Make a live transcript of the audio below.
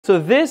So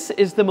this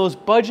is the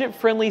most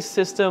budget-friendly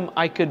system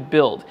I could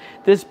build.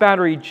 This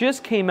battery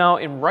just came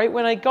out, and right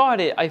when I got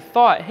it, I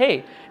thought,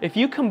 hey, if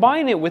you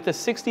combine it with a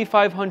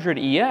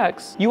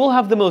 6500EX, you will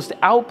have the most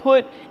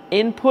output,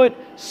 input,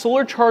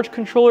 solar charge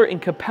controller, and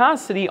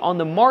capacity on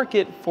the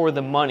market for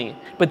the money.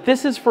 But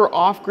this is for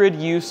off-grid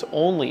use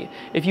only.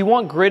 If you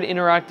want grid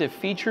interactive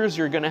features,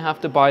 you're gonna have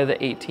to buy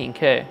the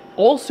 18K.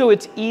 Also,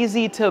 it's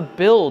easy to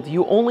build.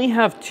 You only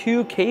have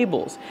 2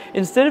 cables.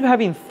 Instead of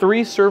having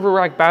 3 server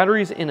rack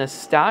batteries in a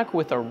stack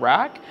with a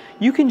rack,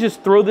 you can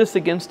just throw this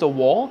against a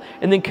wall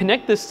and then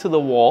connect this to the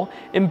wall,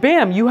 and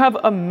bam, you have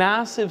a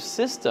massive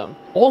system.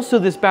 Also,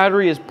 this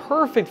battery is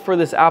perfect for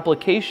this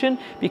application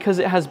because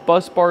it has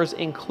bus bars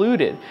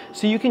included.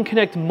 So you can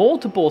connect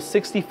multiple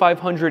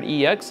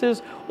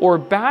 6500EXs or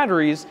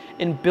batteries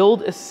and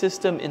build a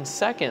system in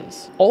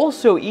seconds.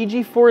 Also,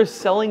 EG4 is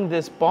selling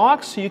this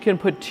box so you can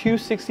put 2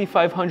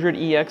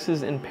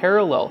 6500EXs in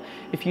parallel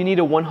if you need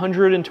a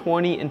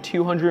 120 and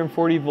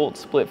 240 volt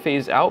split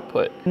phase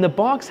output. And the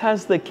box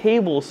has the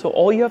cable, so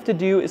all you have to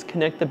do is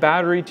connect the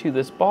battery to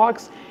this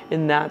box,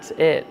 and that's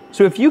it.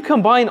 So if you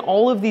combine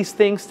all of these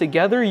things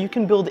together, you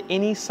can build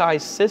any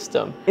size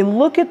system. And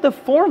look at the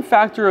form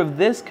factor of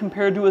this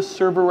compared to a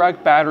server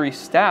rack battery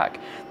stack.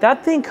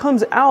 That thing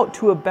comes out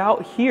to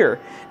about here.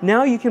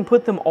 Now you can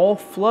put them all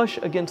flush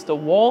against a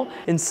wall,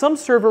 and some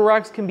server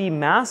racks can be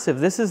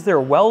massive. This is their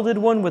welded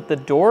one with the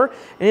door,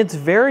 and it's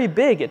very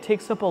big. It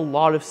takes up a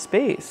lot of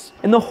space.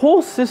 And the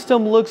whole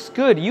system looks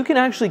good. You can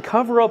actually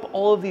cover up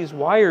all of these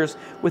wires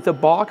with a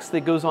box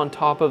that goes on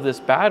top of this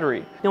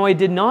battery. Now, I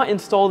did not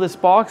install this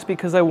box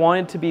because I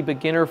wanted to be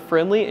beginner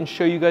friendly and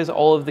show you guys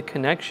all of the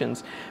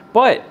connections.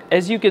 But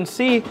as you can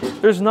see,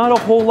 there's not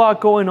a whole lot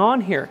going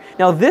on here.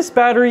 Now, this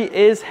battery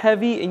is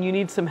heavy and you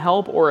need some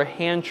help or a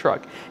hand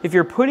truck. If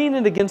you're putting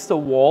it against a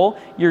wall,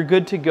 you're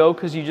good to go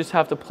because you just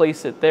have to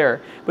place it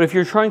there. But if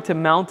you're trying to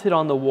mount it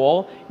on the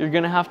wall, you're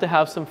gonna have to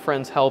have some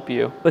friends help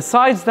you.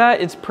 Besides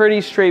that, it's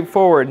pretty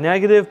straightforward.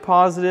 Negative,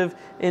 positive,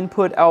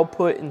 input,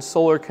 output, and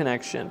solar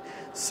connection.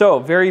 So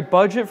very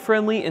budget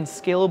friendly and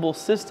scalable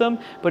system,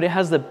 but it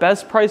has the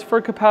best price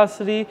for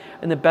capacity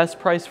and the best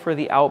price for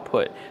the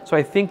output. So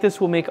I think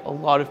this will make a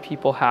lot of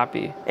people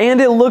happy.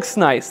 And it looks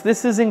nice.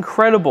 This is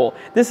incredible.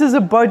 This is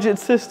a budget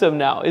system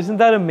now. Isn't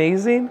that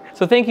amazing?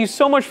 So thank you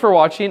so much for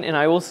watching, and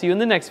I will see you in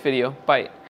the next video. Bye.